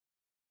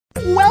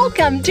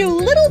Welcome to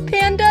Little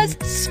Panda's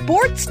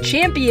Sports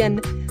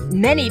Champion.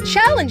 Many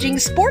challenging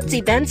sports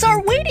events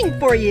are waiting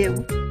for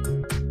you.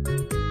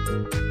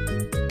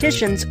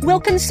 Competitions will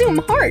consume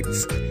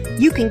hearts.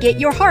 You can get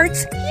your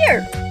hearts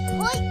here.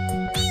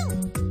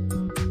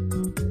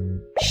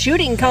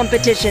 Shooting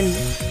competition.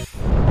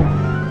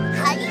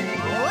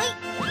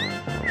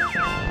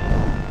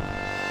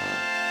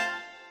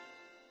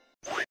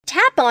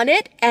 Tap on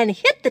it and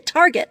hit the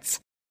targets.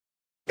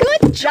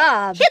 Good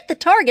job! Hit the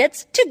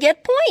targets to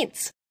get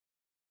points.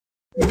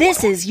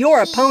 This is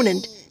your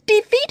opponent.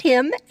 Defeat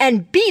him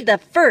and be the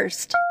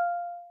first.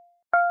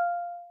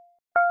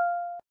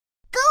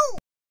 Go!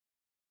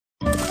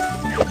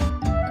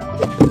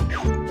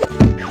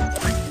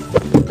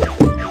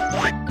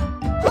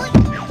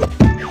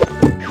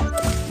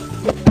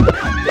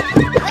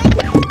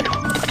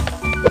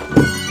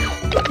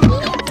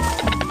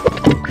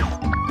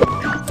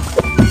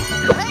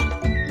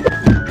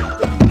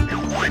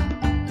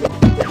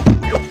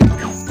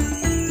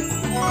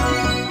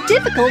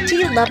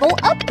 Difficulty level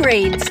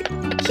upgrades.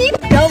 Keep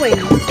going.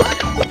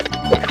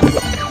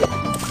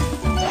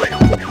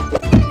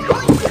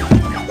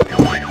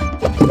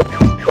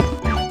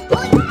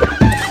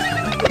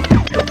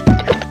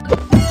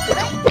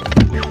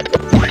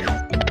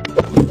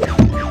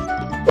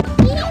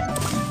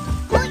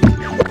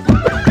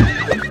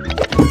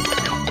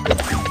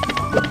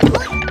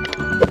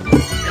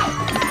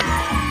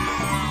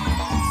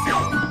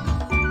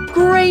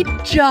 Great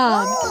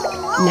job!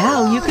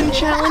 Now you can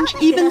challenge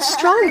even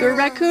stronger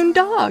raccoon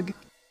dog.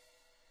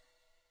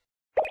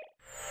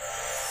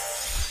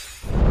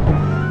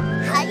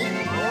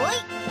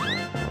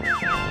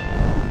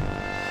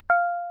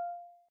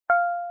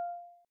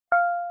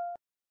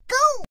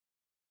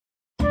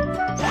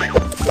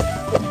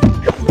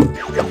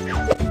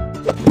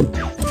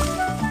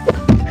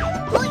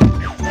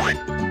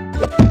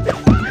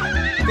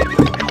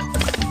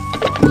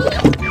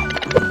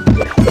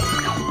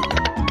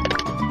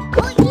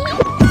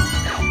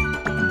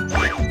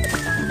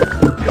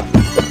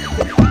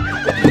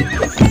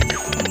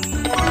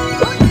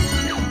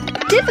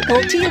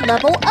 Difficulty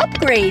level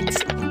upgrades.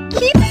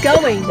 Keep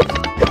going.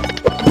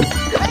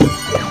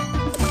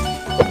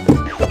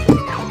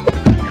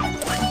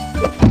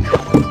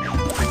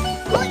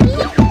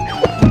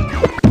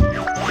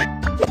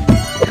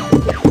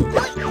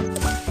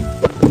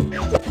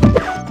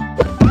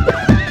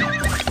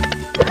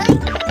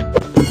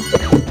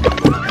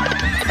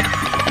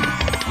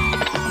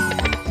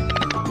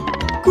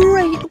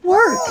 Great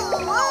work!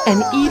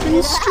 An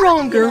even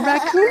stronger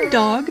raccoon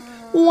dog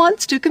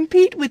wants to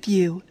compete with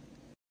you.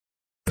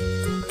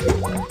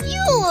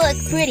 You look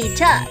pretty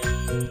tough.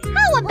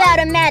 How about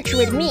a match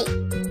with me?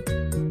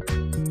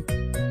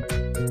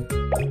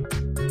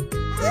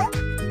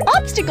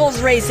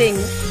 Obstacles racing.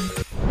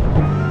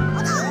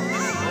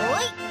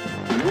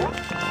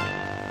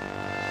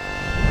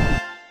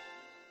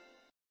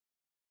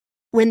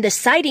 When the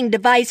sighting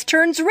device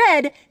turns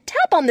red,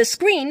 tap on the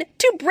screen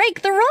to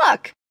break the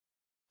rock.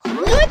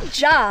 Good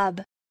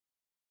job!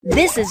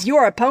 This is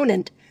your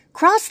opponent.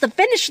 Cross the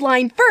finish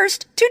line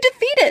first to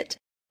defeat it.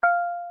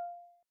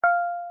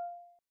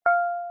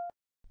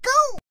 Go!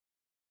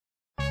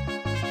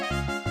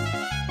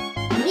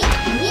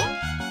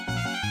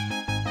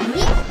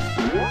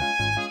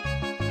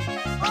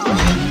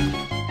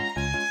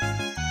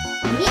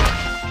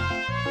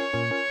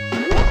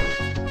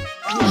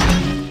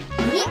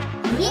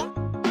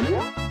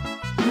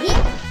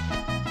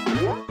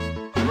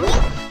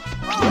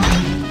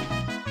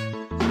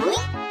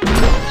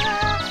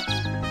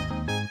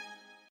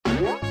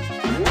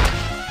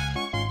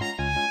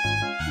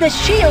 The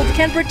shield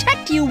can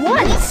protect you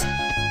once.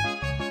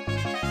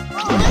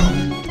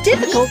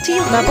 Difficulty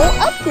level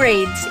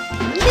upgrades.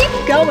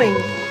 Keep going.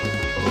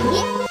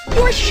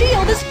 Your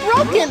shield is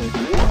broken.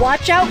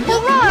 Watch out for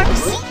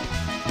rocks.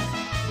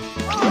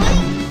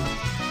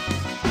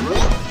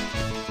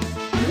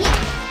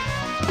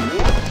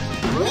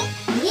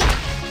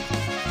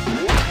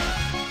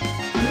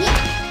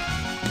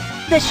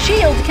 The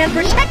shield can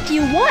protect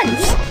you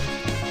once.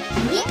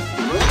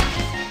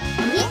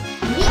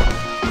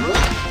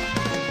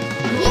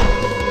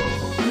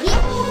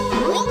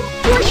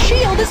 Your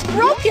shield is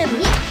broken.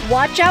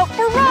 Watch out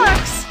for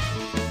rocks.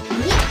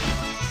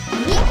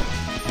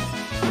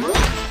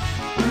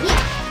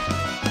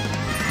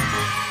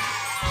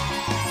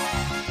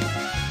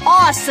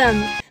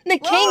 Awesome! The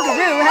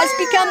kangaroo has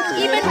become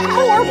even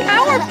more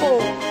powerful.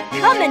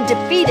 Come and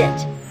defeat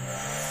it.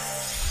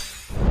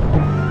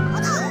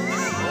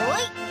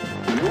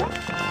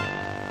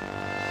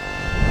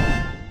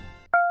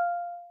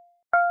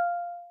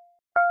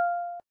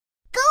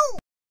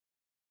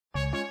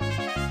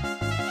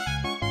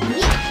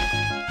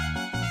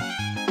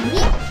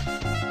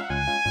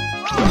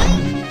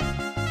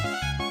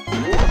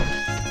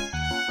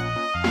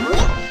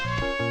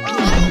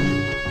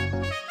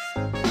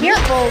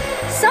 Careful!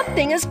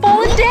 Something has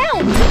fallen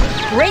down!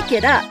 Break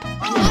it up!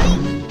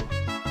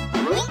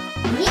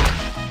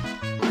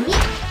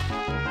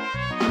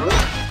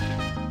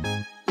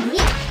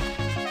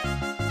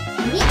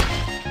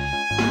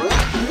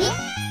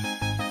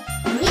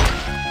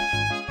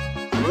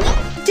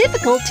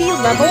 difficulty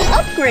level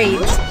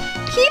upgrades.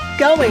 Keep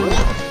going.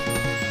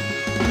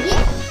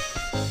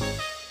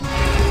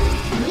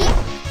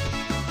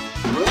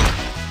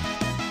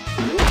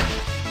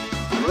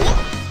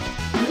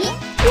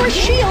 Your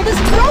shield is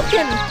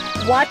broken.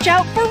 Watch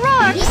out for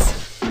rocks.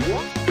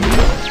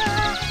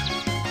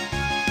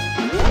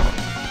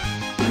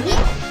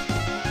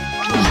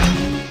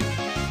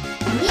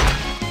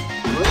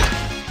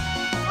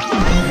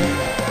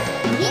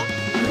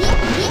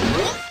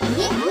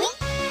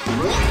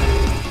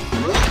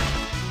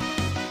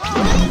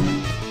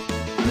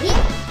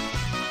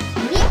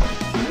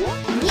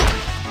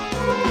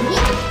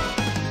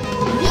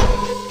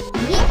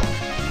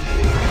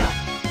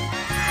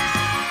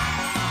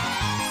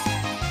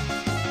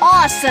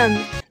 Awesome!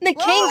 The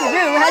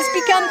kangaroo has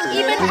become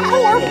even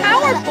more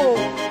powerful!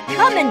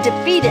 Come and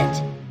defeat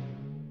it!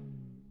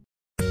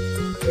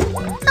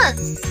 Huh.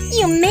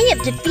 You may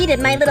have defeated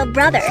my little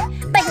brother,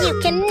 but you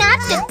cannot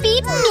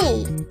defeat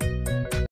me!